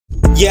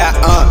Yeah,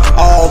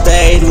 all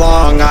day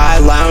long I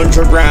lounge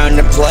around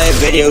and play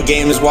video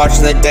games,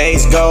 watching the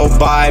days go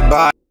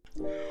by.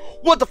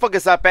 What the fuck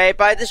is up,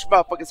 everybody? This is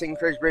motherfucking Singing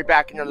Crazy Ray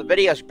back in another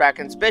video. Back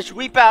in this bitch.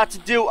 We about to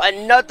do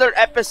another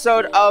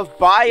episode of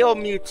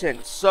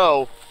Biomutant.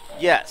 So,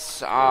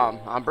 yes,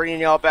 I'm bringing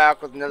y'all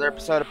back with another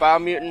episode of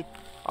Biomutant.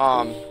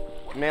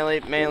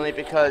 Mainly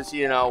because,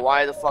 you know,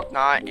 why the fuck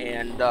not?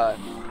 And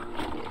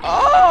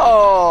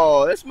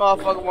oh, this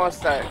motherfucker wants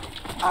to.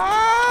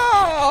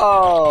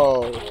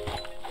 Oh,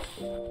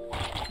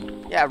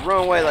 yeah,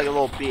 run away like a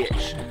little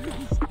bitch.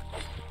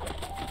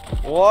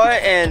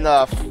 What in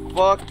the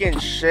fucking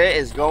shit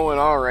is going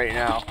on right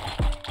now?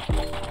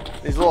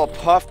 These little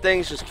puff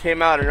things just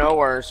came out of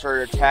nowhere and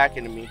started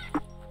attacking me.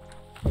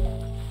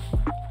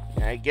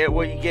 I get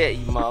what you get,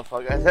 you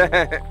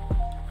motherfuckers.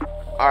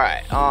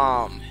 Alright,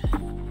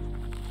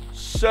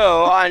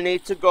 so I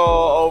need to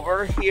go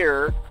over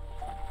here,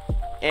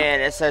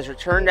 and it says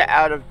return to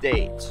out of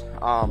date.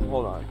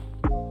 Hold on.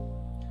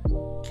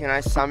 Can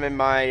I summon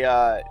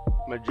my,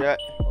 my jet?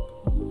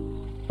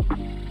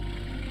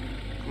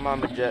 Come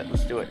on, my jet,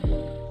 let's do it.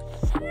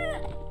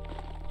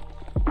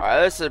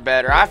 Alright, this is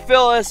better. I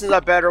feel this is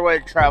a better way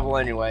to travel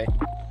anyway,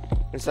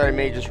 instead of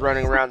me just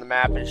running around the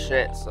map and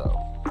shit, so.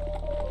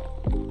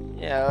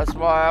 Yeah, that's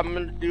why I'm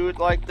gonna do it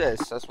like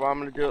this. That's why I'm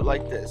gonna do it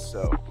like this,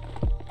 so.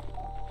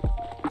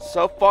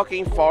 So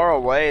fucking far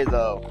away,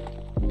 though.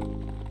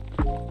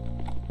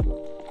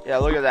 Yeah,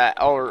 look at that.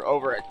 Over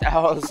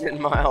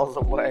 1,000 miles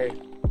away.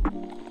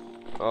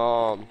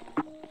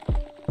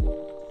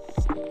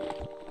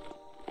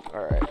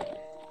 Alright.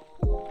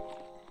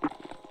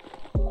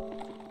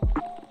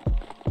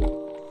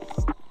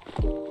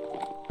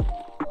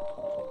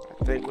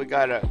 I think we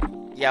gotta,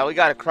 yeah, we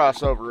gotta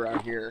cross over around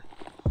here.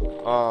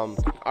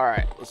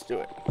 Alright, let's do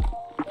it.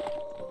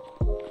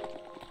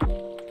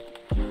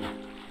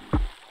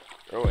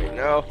 Oh wait,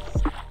 no.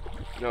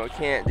 No, we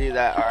can't do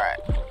that. Alright.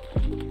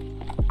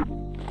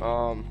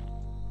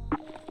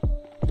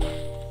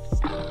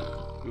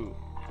 Ooh.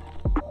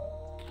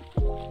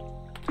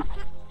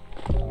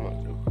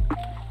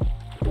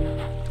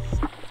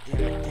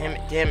 Come on,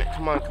 damn it,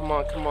 come on.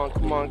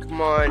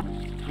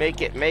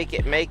 Make it.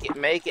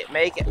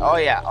 Oh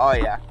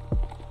yeah.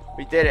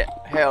 We did it.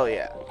 Hell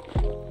yeah.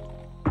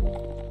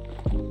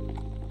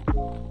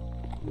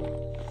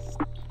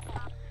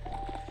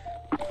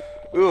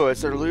 Ooh,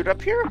 is there loot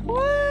up here?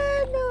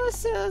 What? No,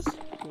 this is...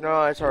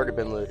 No, it's already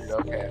been looted.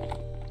 Okay.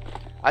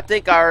 I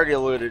think I already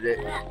looted it.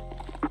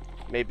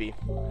 Maybe.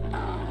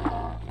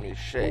 I mean,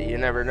 shit, you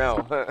never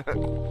know.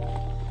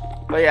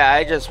 But yeah,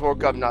 I just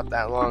woke up not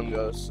that long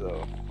ago,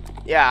 so...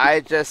 Yeah, I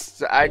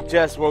just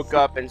woke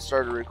up and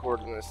started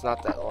recording this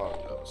not that long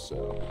ago,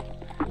 so...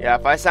 Yeah,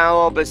 if I sound a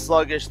little bit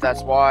sluggish,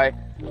 that's why.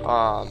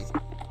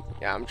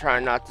 Yeah, I'm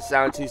trying not to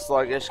sound too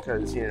sluggish,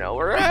 because, you know,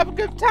 we're gonna have a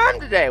good time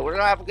today. We're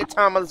gonna have a good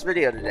time on this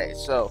video today,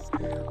 so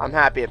I'm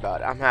happy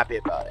about it.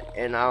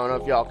 And I don't know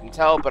if y'all can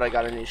tell, but I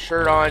got a new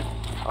shirt on.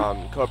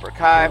 Cobra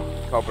Kai,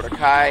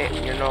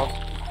 you know.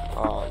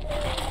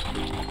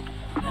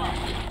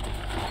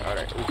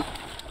 Alright.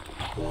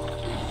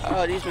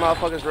 Oh, these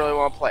motherfuckers really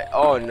want to play.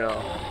 Oh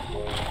no.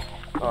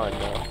 Oh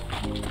no.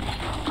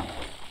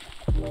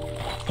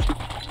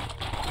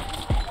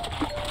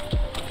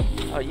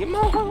 Oh, you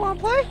motherfuckers want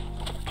to play?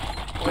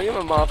 Well, you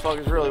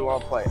motherfuckers really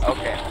want to play.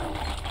 Okay.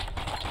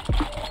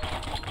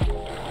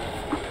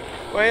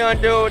 What are you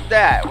gonna do with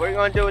that? What are you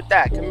gonna do with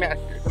that? Come back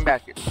here. Come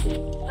back here.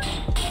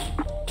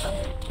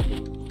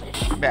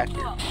 Come back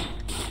here.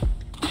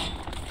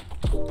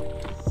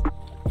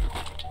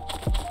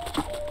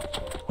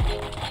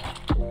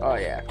 Oh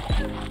yeah.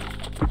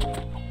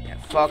 Yeah,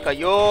 fuck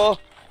you.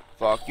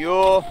 Fuck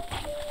you.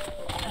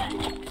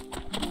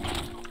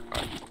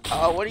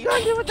 Oh, what are you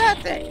gonna do with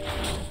that thing?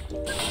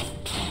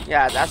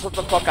 Yeah, that's what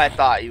the fuck I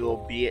thought, you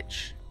little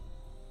bitch.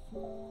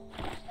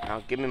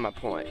 Now give me my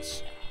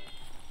points.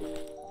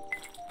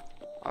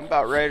 I'm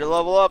about ready to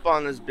level up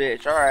on this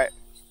bitch. Alright.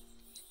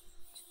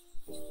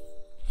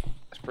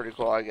 That's pretty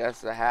cool, I guess.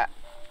 The hat.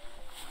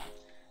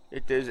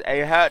 It is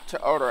a hat.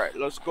 Alright,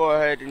 let's go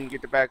ahead and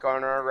get back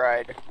on our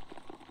ride.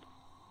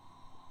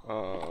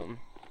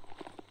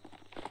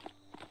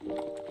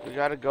 We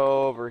gotta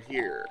go over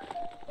here.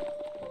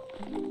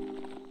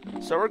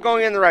 So we're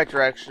going in the right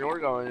direction. We're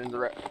going in the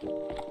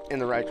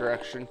right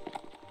direction.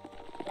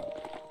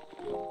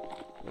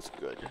 That's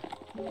good.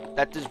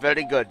 That is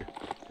very good.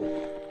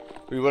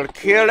 We will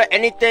kill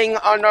anything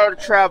on our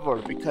travel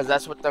because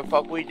that's what the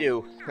fuck we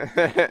do.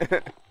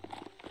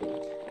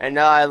 And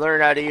now I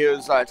learned how to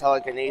use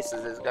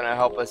telekinesis. Is gonna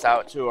help us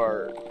out to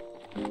our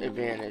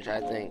advantage,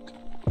 I think.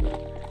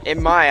 It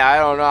might. I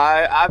don't know.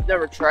 I've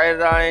never tried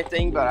it on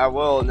anything, but I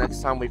will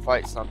next time we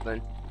fight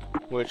something.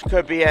 Which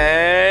could be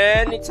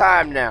any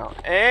time now.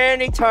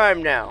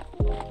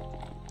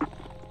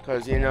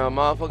 Cause you know,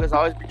 motherfuckers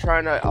always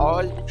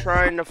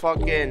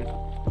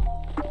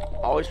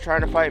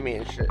trying to fight me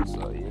and shit,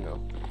 so you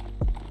know.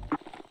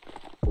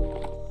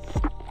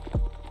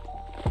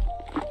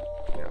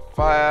 Yeah,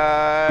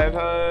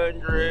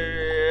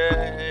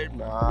 500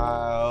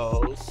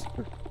 miles.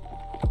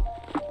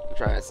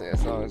 trying to sing a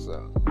song,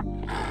 so.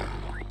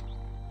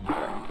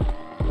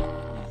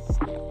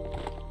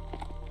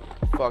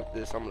 Fuck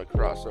this, I'm gonna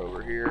cross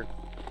over here.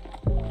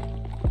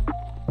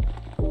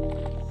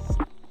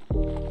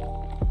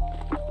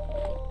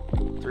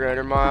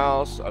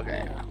 $300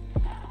 okay.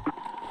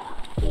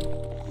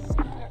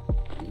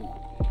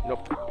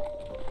 Nope.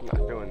 I'm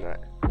not doing that.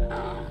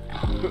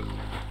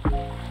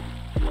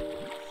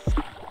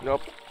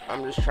 Nope.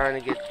 I'm just trying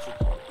to get to...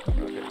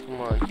 Okay,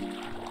 come on.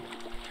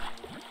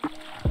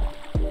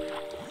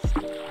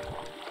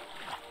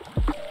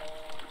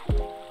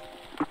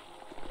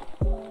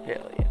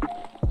 Hell yeah.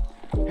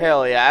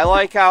 Hell yeah. I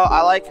like how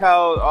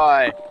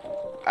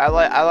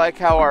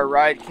our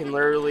ride can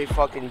literally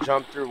fucking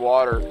jump through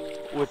water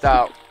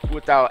without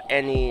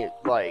any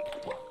like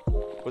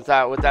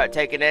without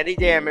taking any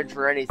damage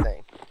or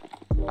anything.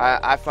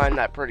 I find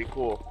that pretty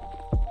cool.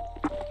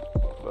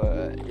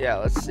 But yeah,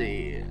 let's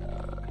see.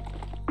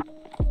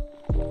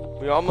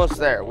 We almost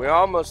there. We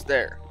almost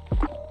there.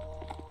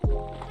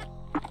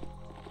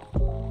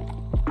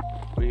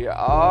 We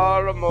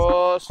are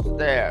almost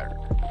there.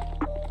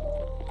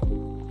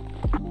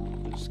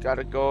 Just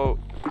gotta go.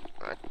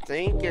 I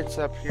think it's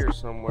up here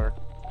somewhere.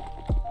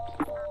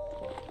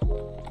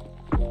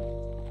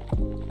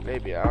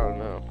 Maybe, I don't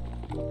know.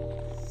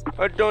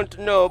 I don't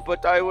know,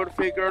 but I will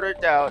figure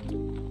it out.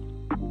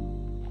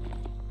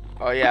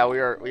 Oh yeah, we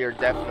are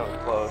definitely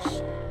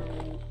close.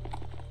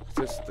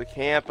 This is the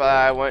camp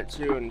I went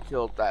to and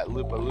killed that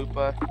Lupa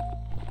Lupa.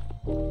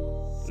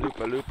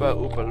 Lupa Lupa,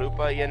 Oopa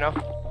Lupa, you know?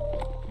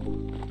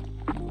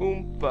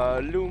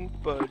 Oompa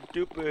Loompa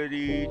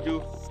Doopity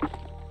Doo.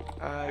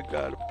 I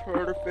got a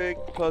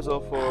perfect puzzle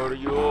for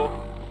you.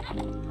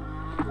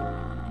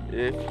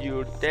 If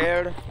you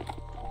dare.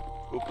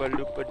 Oopa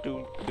Loopa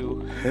Doo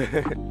Doo.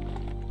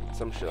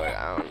 Some shit like,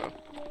 I don't know.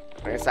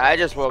 Like I said, I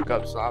just woke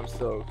up, so I'm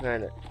still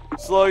kind of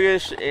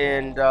sluggish,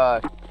 and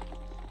yeah,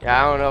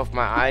 I don't know if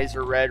my eyes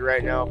are red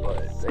right now,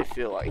 but they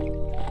feel like it.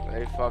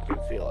 They fucking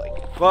feel like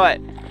it.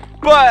 But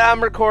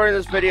I'm recording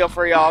this video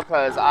for y'all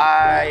because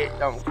I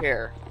don't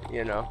care,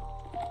 you know.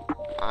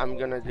 I'm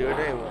gonna do it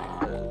anyway,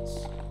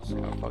 because so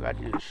the fuck I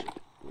do this shit,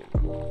 you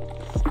know.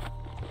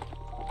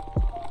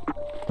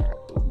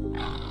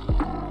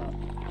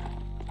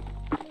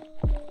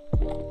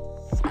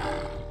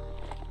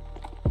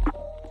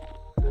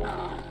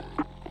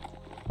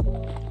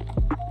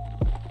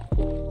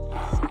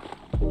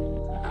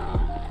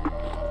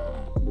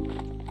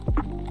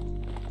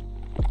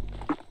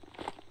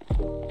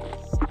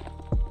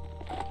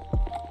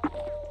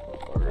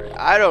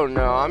 I don't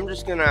know. I'm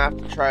just gonna have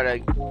to try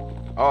to.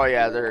 Oh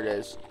yeah, there it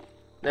is.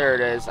 There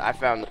it is. I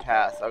found the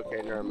path.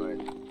 Okay, never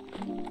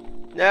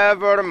mind.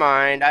 Never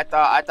mind. I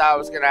thought I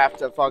was gonna have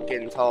to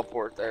fucking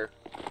teleport there.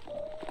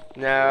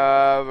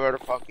 Never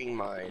fucking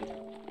mind.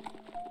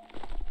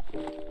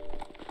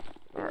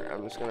 Alright,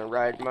 I'm just gonna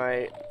ride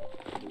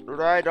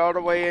all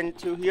the way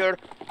into here,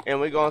 and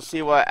we're gonna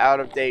see what Out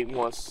of Date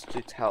wants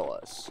to tell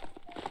us.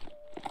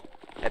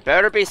 It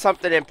better be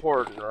something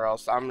important, or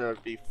else I'm gonna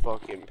be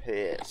fucking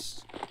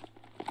pissed.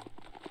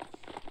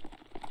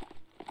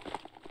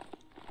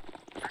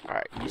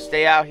 Alright, you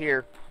stay out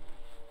here.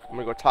 I'm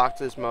gonna go talk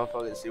to this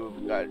motherfucker and see what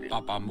we gotta do.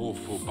 Papa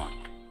Mofubak.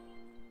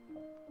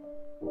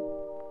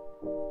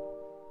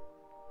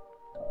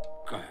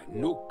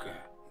 Nuka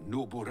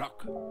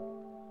Nuburak.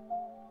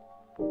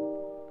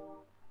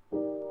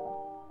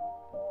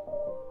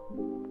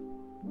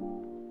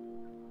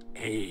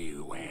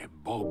 Ewe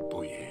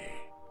Bobuye.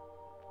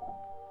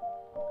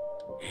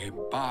 E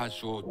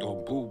paso do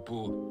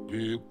bubu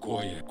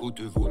bukoye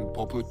kutuvun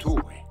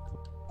poputue.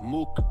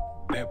 Muk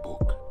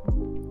bebuk.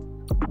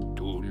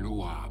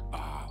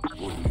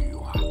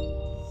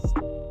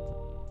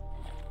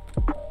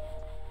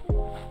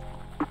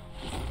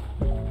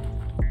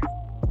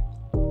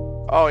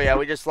 Oh yeah,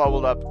 we just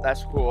leveled up.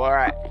 That's cool.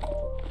 Alright.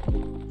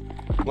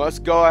 Let's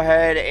go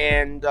ahead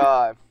and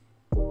yeah,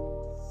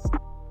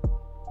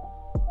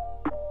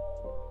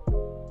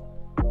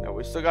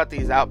 we still got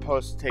these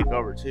outposts to take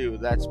over too.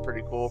 That's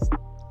pretty cool.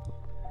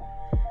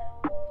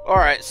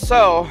 Alright,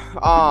 so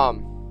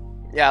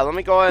yeah, let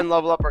me go ahead and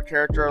level up our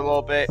character a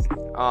little bit.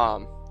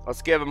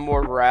 Let's give him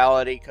more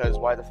virality, because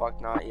why the fuck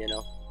not, you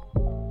know?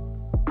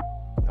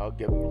 I'll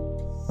give him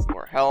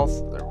more health.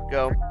 There we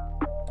go.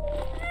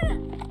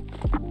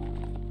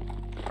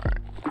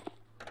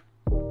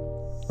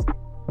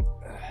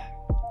 Alright.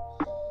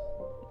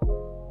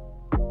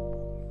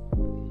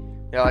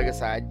 Yeah, like I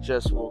said, I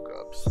just woke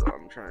up, so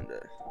I'm trying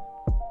to...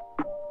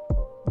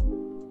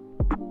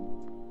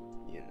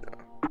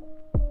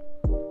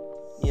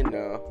 You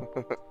know.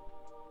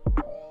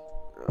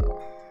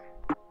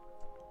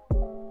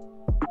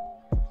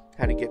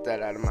 Had to get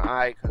that out of my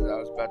eye because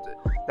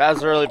that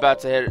was really about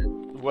to hit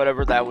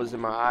whatever that was in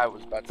my eye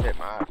was about to hit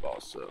my eyeball,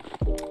 so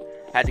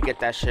had to get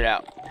that shit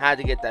out. Had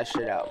to get that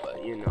shit out,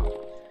 but you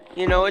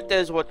know it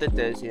is what it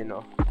is, you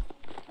know.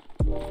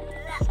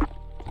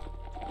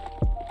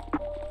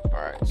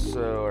 Alright,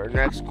 so our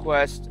next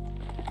quest.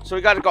 So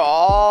we gotta go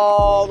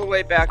all the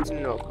way back to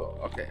Noko.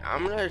 Okay,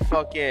 I'm gonna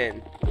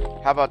fucking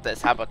How about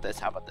this? How about this?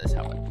 How about this?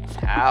 How about this?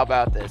 How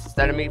about this?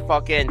 Instead of me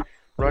fucking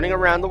running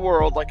around the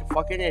world like a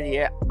fucking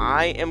idiot,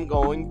 I am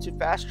going to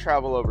fast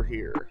travel over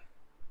here.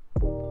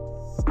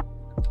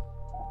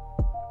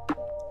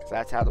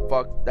 That's how the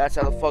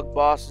fuck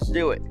bosses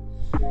do it.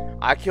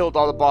 I killed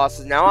all the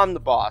bosses. Now I'm the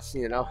boss,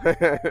 you know.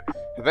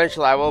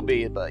 Eventually I will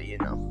be, but you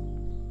know.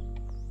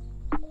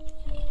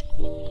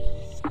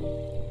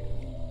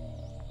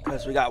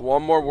 Because we got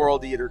one more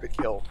World Eater to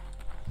kill.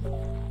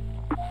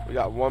 We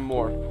got one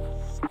more.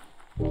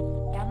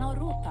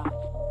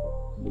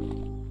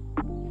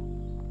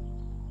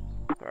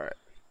 Alright.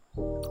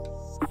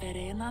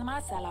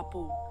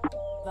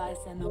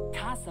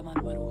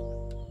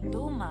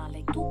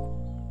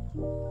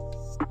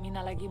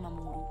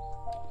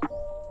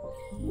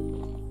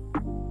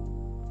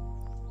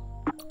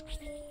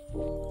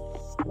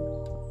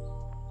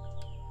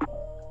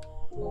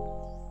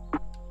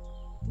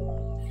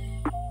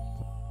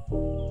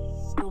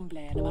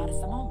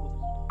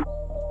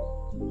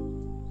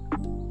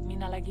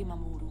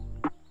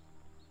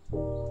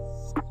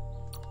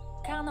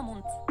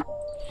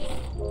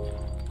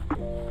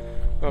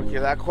 Okay,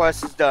 that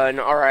quest is done.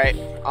 Alright.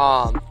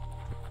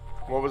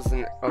 What was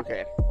the...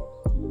 Okay.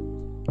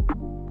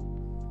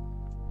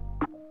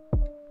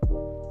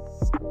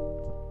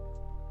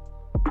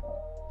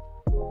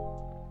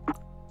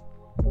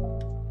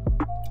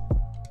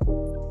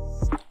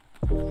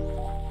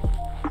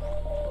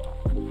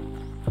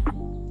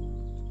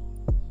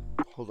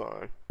 Hold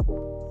on.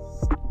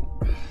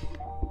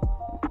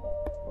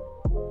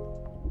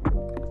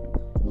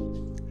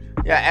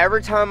 Yeah,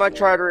 every time I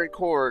try to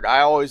record, I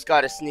always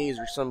gotta sneeze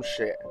or some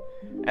shit.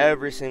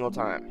 Every single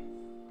time.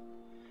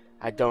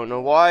 I don't know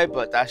why,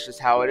 but that's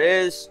just how it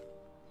is.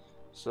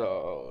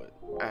 So,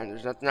 and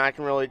there's nothing I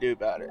can really do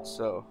about it.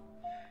 So,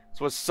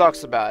 that's what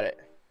sucks about it.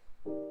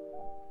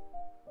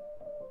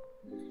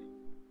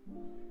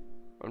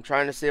 I'm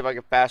trying to see if I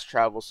can fast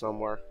travel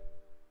somewhere.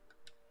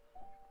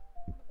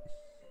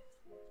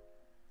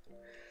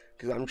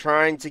 Because I'm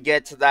trying to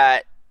get to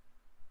that,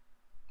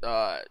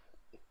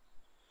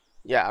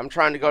 yeah, I'm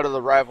trying to go to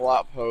the rival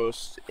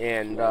outpost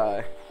and,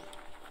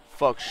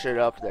 fuck shit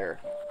up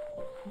there.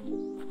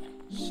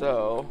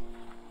 So,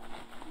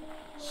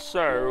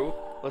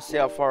 let's see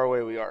how far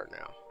away we are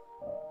now.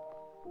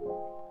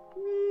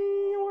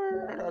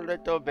 We're a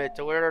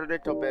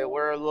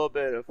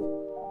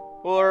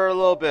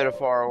little bit of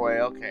far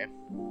away, okay.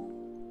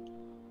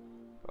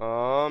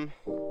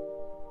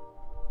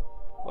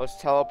 Let's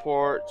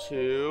teleport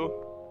to...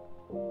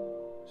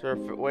 Is there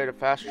a way to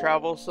fast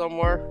travel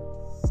somewhere?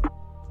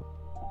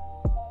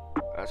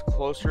 That's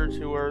closer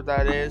to where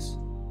that is.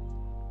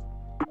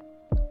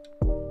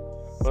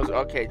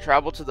 Okay,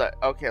 travel to that.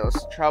 Okay,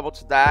 let's travel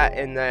to that,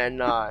 and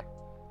then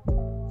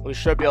we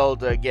should be able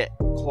to get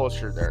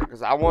closer there.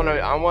 Cause I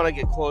wanna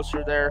get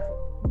closer there.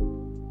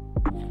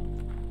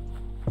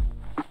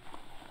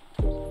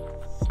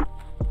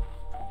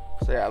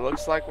 So yeah, it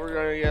looks like we're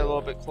gonna get a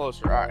little bit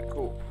closer. All right,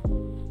 cool.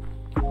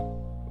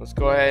 Let's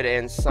go ahead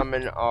and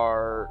summon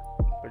our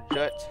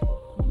jet,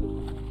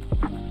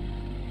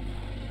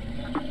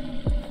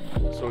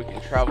 so we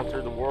can travel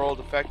through the world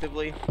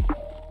effectively.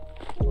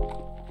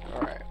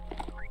 Alright.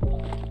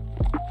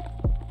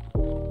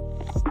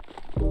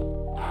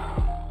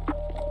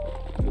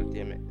 God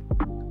damn it.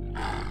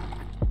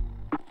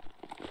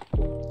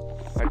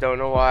 I don't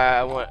know why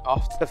I went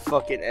off the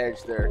fucking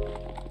edge there.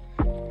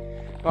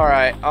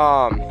 Alright,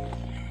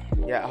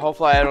 yeah,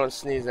 hopefully I don't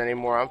sneeze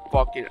anymore.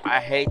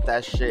 I hate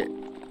that shit.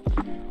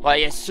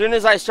 Like, as soon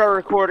as I start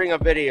recording a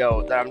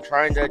video that I'm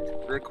trying to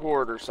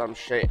record or some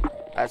shit,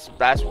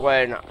 that's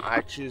when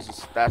I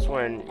choose, that's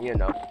when, you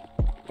know,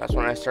 that's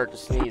when I start to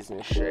sneeze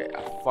and shit.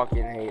 I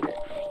fucking hate it.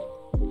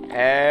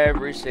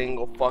 Every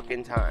single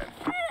fucking time.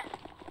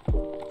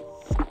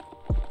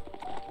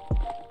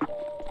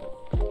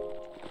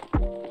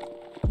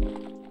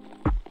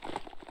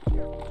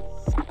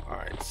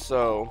 Alright,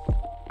 so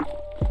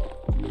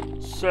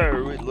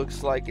it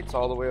looks like it's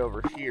all the way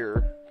over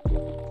here.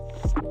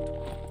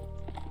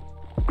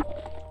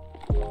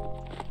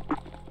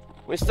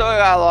 We still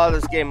got a lot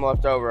of this game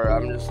left over.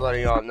 I'm just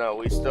letting y'all know.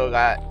 We still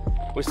got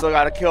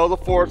to kill the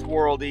 4th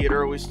World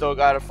Eater. We still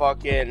got to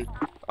fucking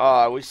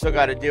we still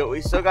got to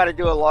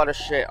do a lot of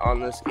shit on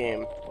this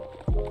game.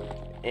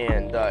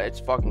 And it's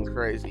fucking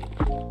crazy.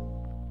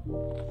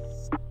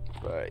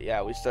 But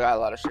yeah, we still got a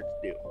lot of shit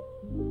to do.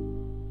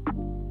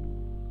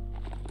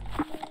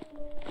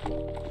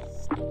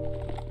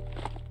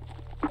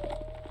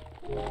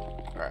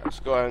 Alright, let's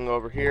go ahead and go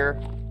over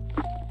here.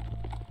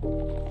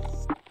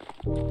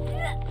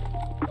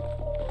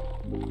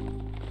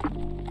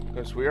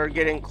 Because we are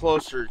getting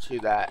closer to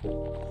that.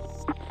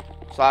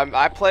 So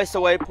I placed a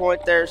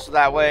waypoint there so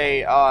that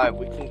way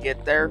we can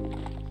get there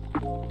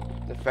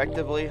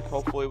effectively.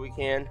 Hopefully we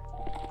can.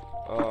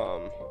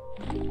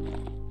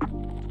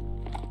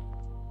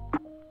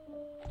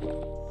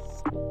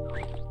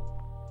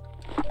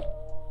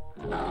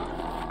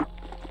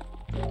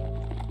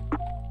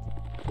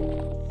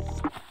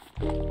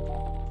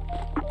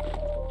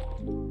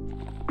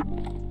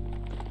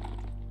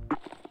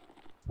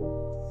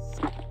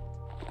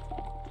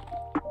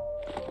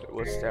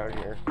 what's down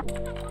here?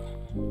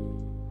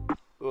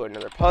 Ooh,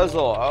 another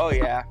puzzle. Oh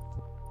yeah.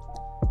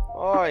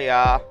 Oh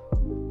yeah.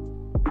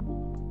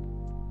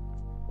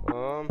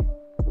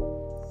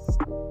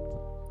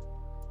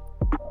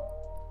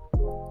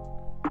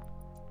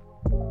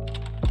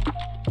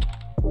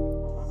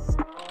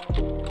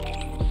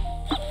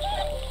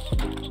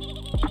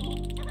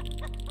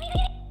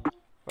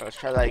 Let's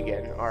try that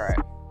again. All right.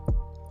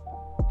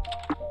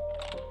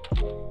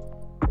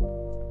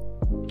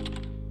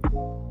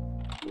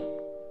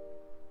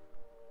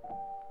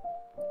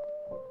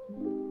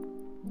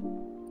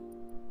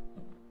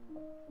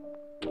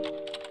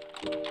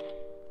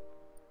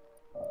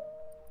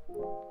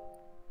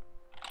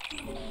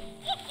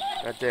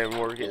 That didn't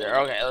work either.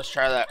 Okay, let's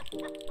try that.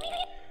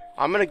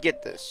 I'm gonna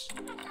get this.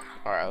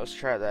 Alright, let's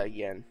try that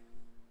again.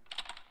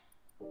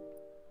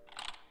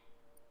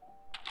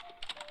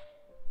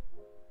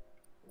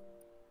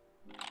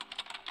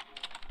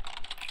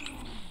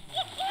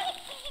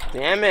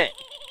 Damn it!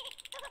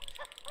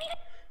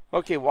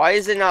 Okay, why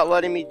is it not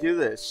letting me do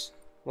this?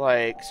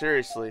 Like,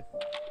 seriously.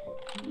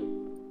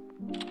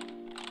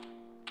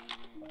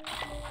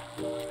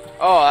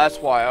 Oh, that's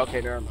why.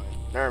 Okay, never mind.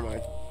 Never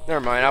mind.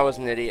 Never mind, I was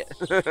an idiot.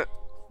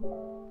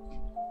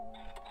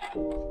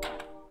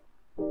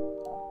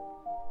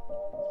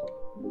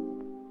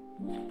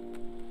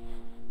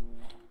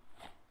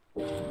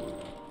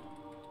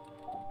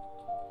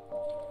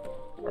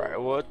 Alright,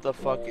 what the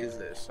fuck is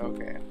this?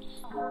 Okay.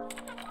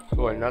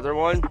 Oh, another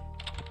one?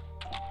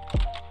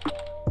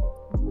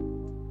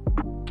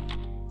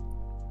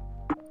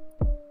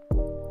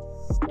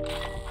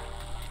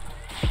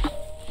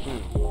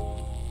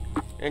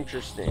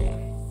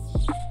 Interesting.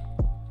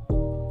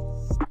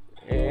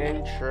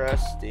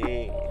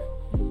 Interesting.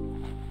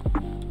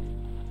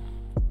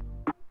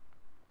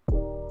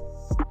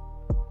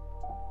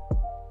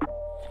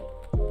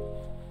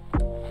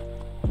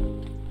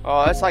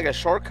 Oh, that's like a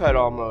shortcut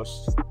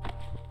almost.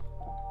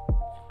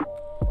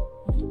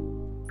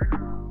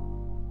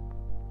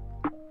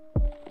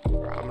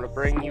 Alright, I'm gonna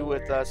bring you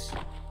with us.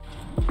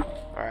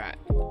 Alright.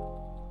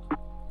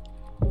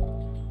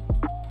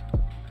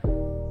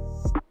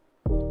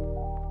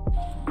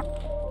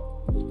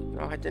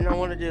 No, I did not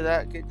want to do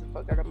that. Get the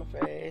fuck out of my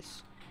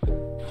face.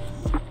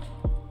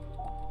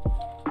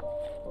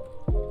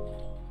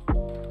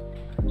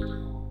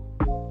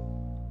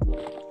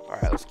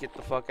 Alright, let's get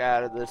the fuck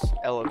out of this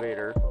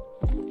elevator.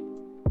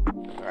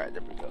 Alright,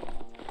 there we go.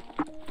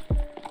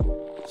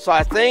 So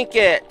I think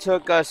it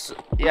took us,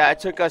 yeah, it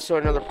took us to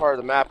another part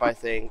of the map, I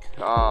think.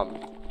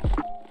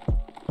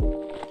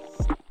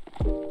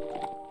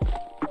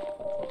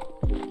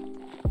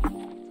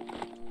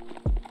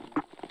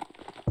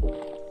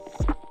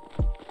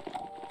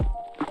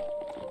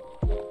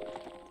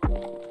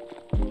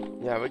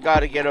 Yeah, we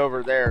gotta get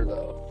over there,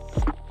 though.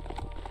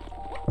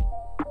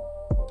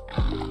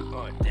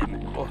 Oh, damn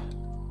it. Oh.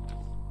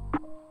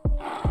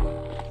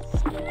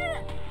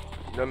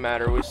 No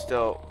matter, we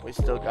still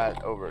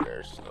got over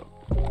there, so.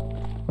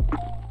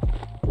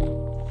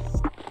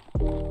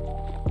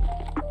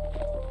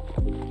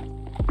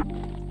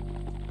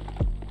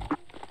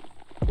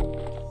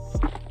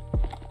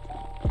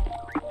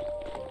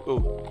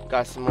 Ooh,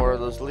 got some more of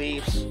those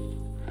leaves.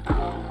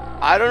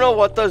 I don't know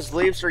what those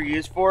leaves are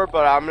used for,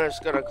 but I'm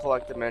just gonna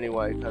collect them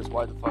anyway, because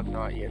why the fuck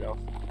not, you know?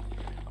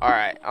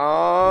 Alright,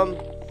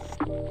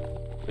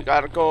 we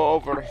gotta go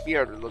over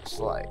here, it looks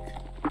like.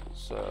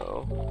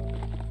 So.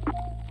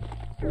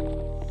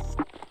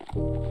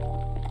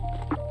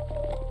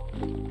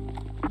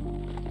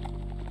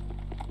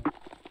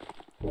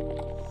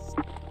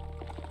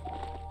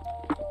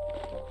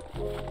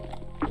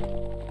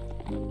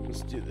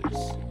 Let's do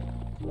this.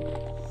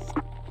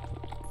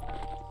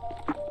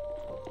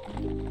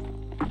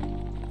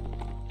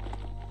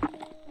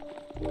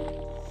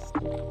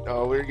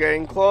 Oh, we're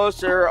getting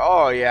closer.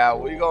 Oh yeah,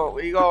 we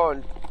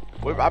going.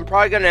 I'm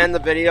probably gonna end the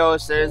video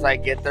as soon as I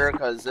get there,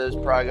 because this is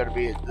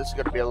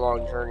gonna be a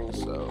long journey.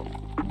 So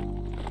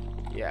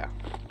yeah,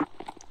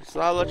 so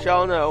I'll let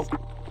y'all know.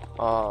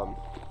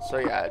 So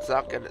yeah,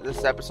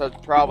 this episode's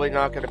probably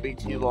not gonna be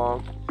too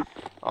long.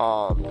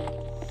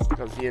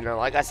 Because, you know,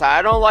 like I said,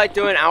 I don't like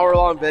doing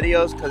hour-long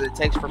videos because it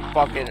takes for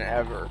fucking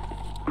ever.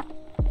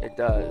 It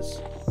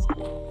does.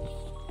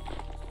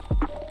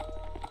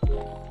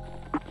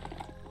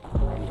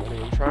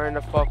 I'm trying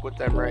to fuck with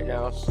them right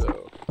now,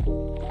 so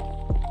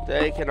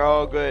they can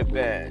all get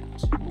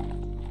bent.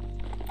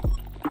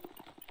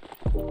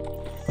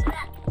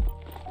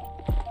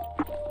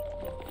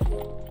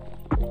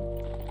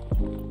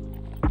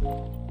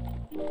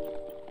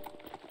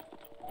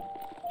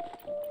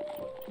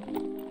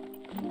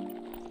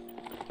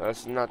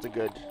 That's not the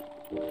good.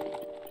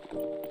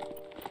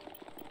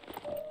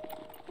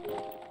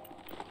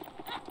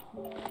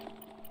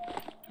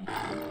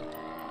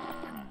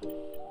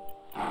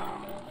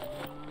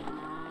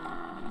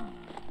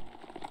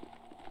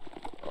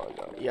 Oh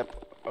no. Yep.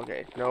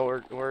 Okay.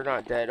 No, we're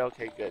not dead.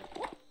 Okay, good.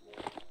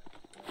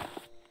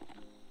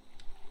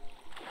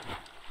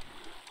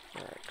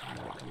 Alright,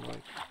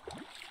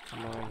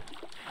 come on.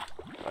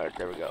 Alright,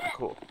 there we go.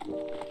 Cool.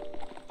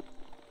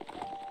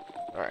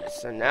 Alright,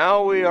 so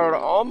now we are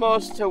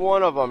almost to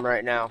one of them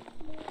right now.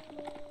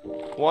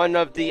 One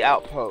of the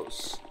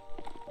outposts.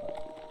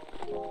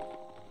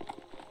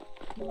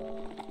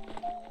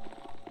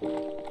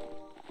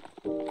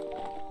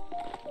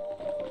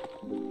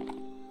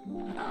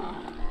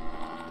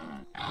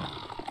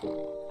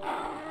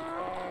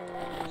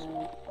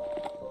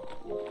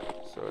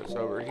 So it's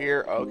over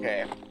here.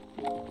 Okay.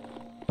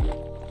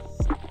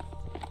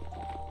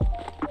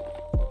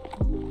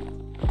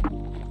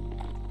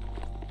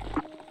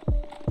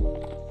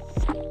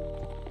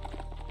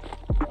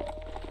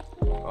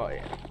 Oh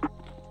yeah.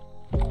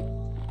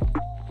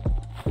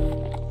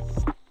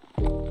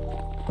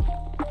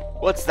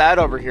 What's that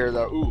over here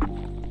though? Ooh.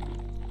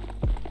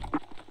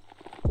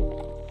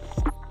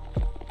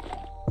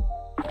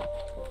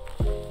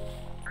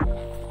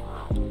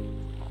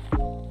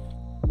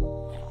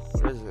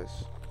 What is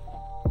this?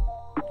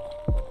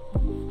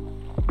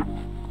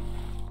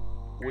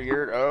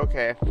 Weird.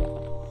 Okay.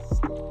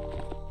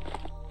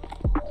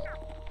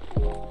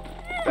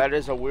 That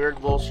is a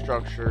weird little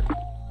structure.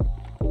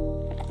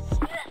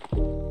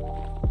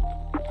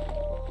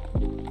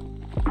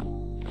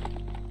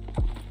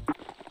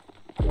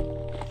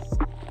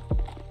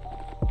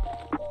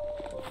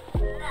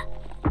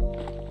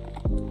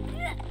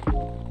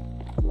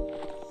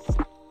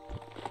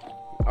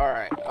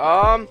 Alright,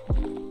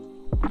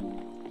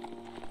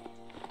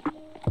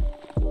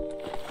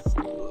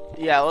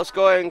 yeah, let's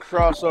go ahead and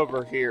cross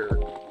over here.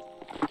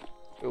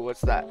 Ooh,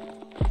 what's that?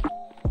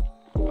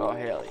 Oh,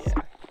 hell yeah.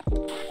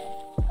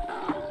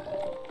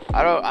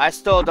 I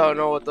still don't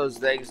know what those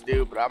things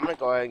do, but I'm gonna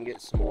go ahead and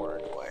get some more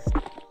anyway.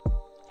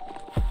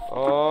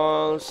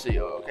 Oh, let's see.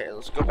 Okay,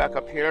 let's go back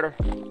up here.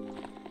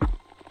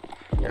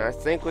 And I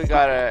think we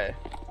gotta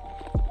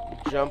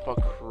jump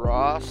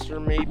across, or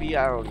maybe,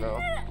 I don't know.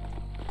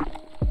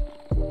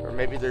 Or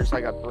maybe there's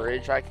like a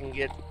bridge I can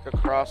get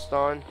across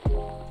on.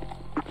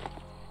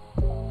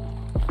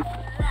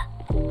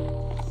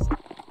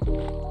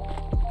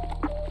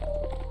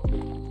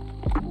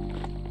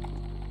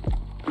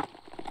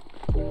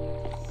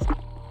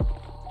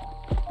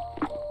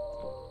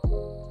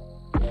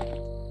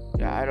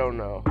 Yeah, I don't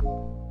know.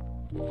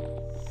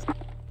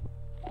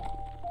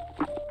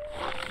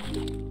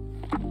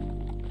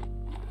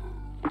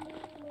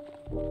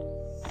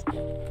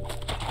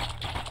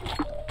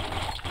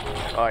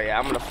 Oh yeah,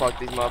 I'm gonna fuck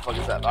these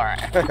motherfuckers up.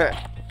 Alright.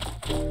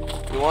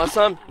 You want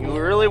some? You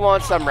really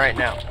want some right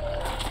now.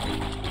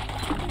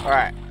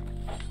 Alright.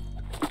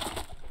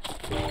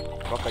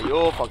 Fuck a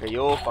yo, fuck a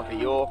yo, fuck a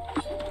yo.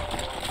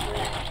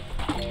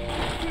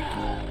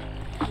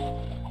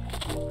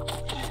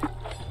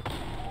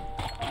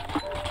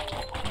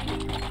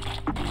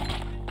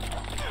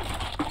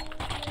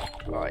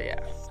 Oh yeah.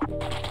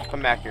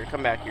 Come back here,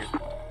 come back here.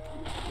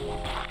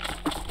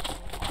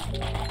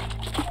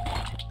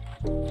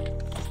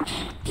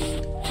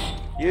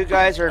 You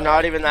guys are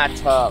not even that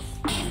tough.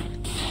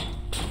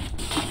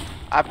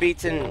 I've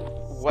beaten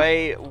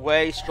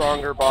way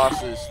stronger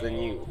bosses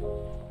than you.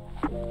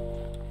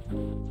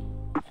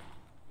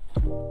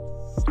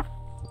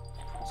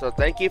 So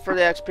thank you for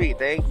the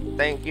XP.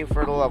 Thank you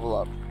for the level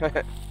up.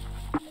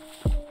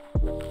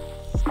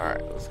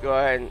 Alright, let's go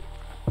ahead and...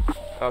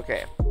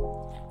 Okay.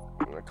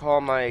 I'm gonna call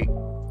my...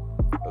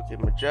 Okay,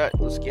 my jet.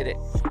 Let's get it.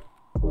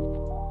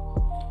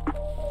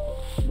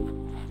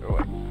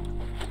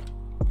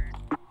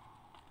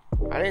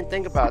 I didn't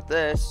think about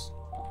this.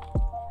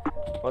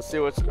 Let's see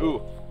what's...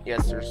 Ooh.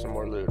 Yes, there's some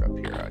more loot up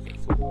here. Okay,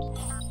 cool.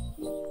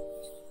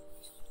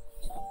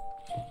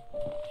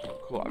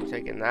 Cool, I'm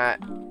taking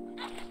that.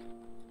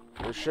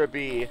 There should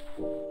be...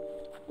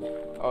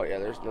 Oh, yeah,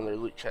 there's another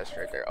loot chest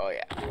right there. Oh,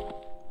 yeah.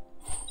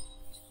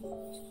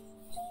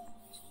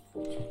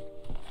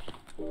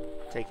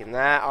 Taking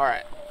that.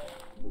 Alright.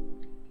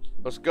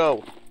 Let's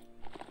go.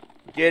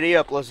 Giddy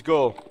up, let's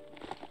go.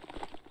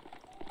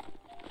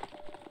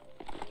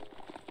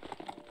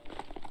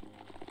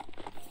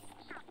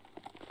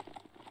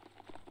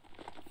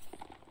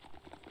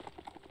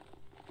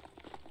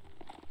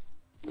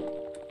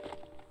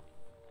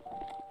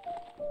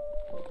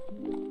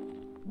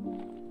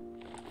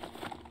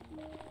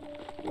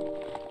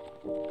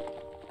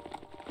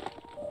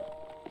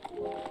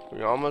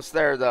 We're almost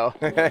there, though.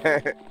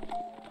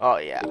 Oh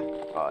yeah.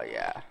 Oh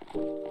yeah.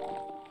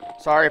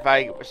 Sorry if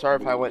I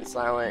went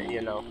silent.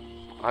 You know,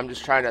 I'm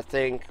just trying to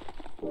think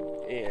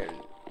and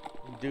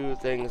do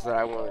things that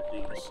I want to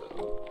do.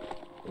 So.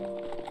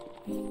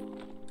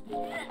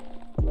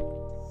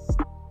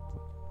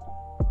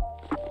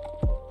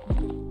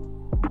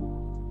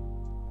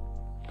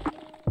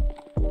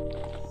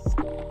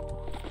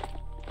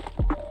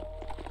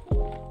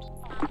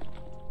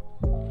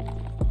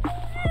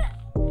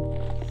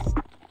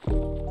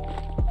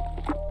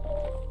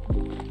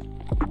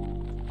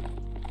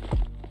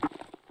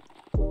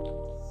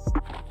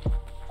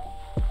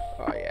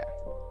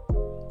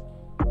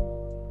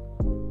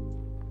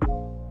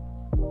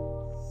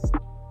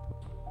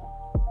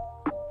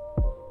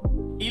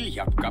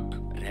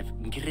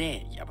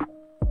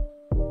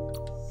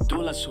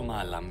 Oh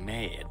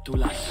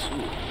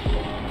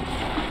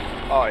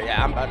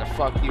yeah, I'm about to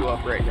fuck you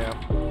up right now.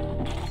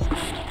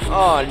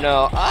 Oh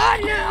no. Oh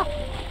no.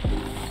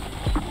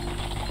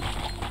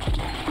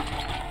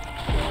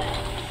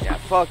 Yeah,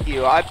 fuck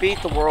you. I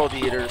beat the World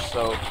Eaters,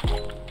 so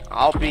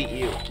I'll beat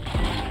you.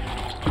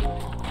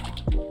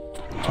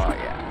 Oh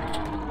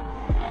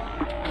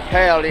yeah.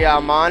 Hell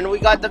yeah, man. We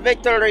got the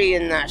victory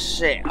in that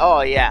shit.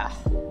 Oh yeah.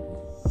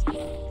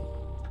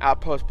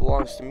 Outpost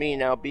belongs to me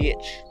now,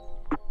 bitch.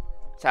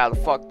 That's how the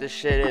fuck this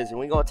shit is, and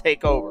we gonna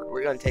take over.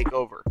 We're gonna take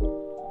over.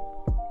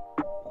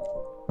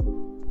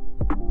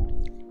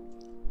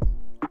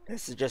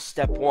 This is just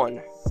step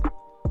one.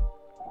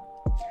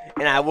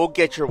 And I will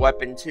get your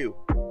weapon too.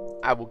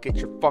 I will get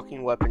your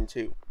fucking weapon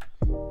too.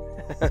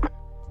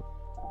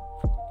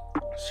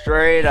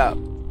 Straight up.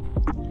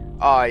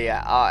 Oh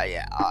yeah, oh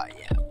yeah, oh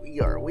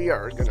yeah. We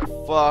are gonna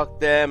fuck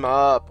them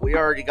up. We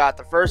already got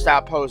the first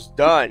outpost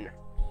done.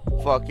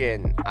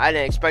 Fucking, I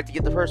didn't expect to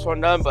get the first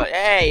one done, but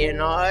hey, you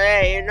know,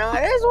 it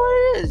is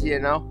what it is, you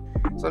know.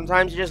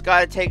 Sometimes you just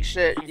gotta take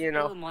shit, you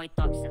know.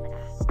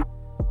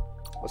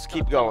 Let's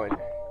keep going.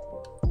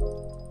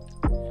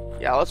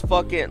 Yeah, let's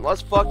fuck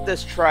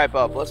this tribe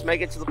up. Let's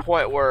make it to the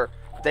point where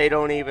they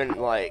don't even,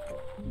 like...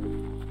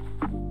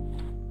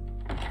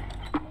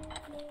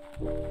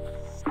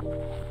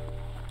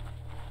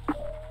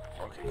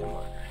 Okay, come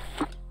on.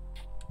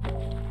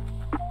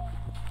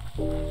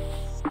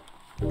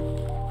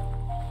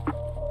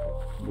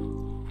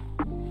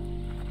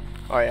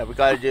 Oh yeah, we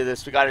gotta do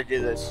this, we gotta do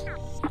this.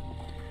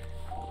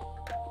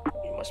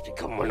 You must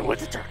become one with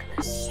the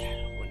darkness.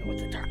 One with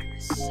the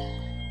darkness.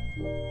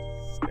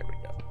 There we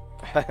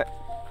go.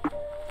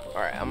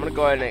 Alright, I'm gonna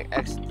go ahead and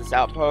exit this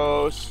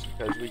outpost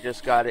because we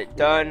just got it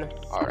done.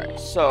 Alright,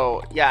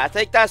 so yeah, I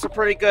think that's a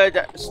pretty good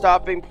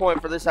stopping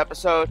point for this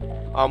episode.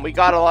 We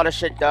got a lot of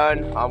shit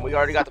done. We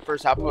already got the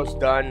first outpost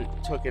done,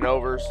 took it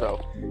over,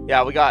 so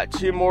yeah, we got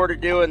 2 more to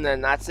do, and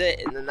then that's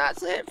it. And then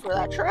that's it for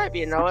that tribe,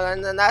 you know,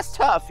 and then that's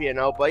tough, you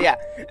know. But yeah,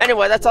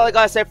 anyway, that's all I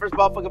gotta say for this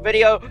motherfucking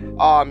video.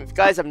 If you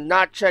guys have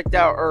not checked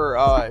out,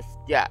 or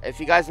if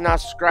you guys have not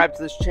subscribed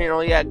to this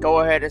channel yet, go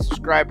ahead and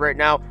subscribe right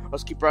now.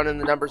 Let's keep running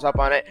the numbers up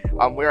on it.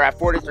 We're at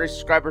 43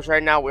 subscribers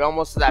right now. We're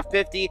almost to that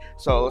 50,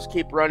 so let's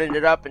keep running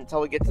it up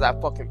until we get to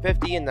that fucking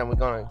 50, and then we're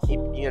gonna keep,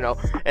 you know,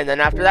 and then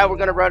after that, we're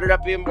gonna run it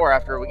up even more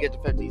after we get to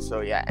 50.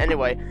 So yeah,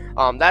 anyway,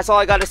 that's all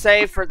I gotta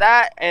say for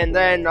that. And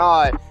then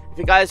if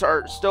you guys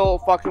are still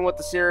fucking with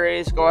the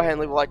series, go ahead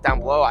and leave a like down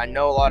below. I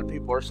know a lot of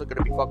people are still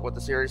gonna be fucking with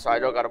the series, so I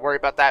don't gotta worry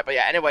about that. But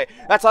yeah, anyway,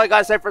 that's all I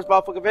gotta say for this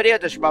motherfucking video.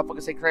 This is your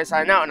motherfucking St. Chris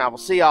signing out, and I will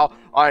see y'all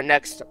on our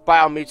next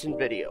Biomutant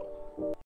video.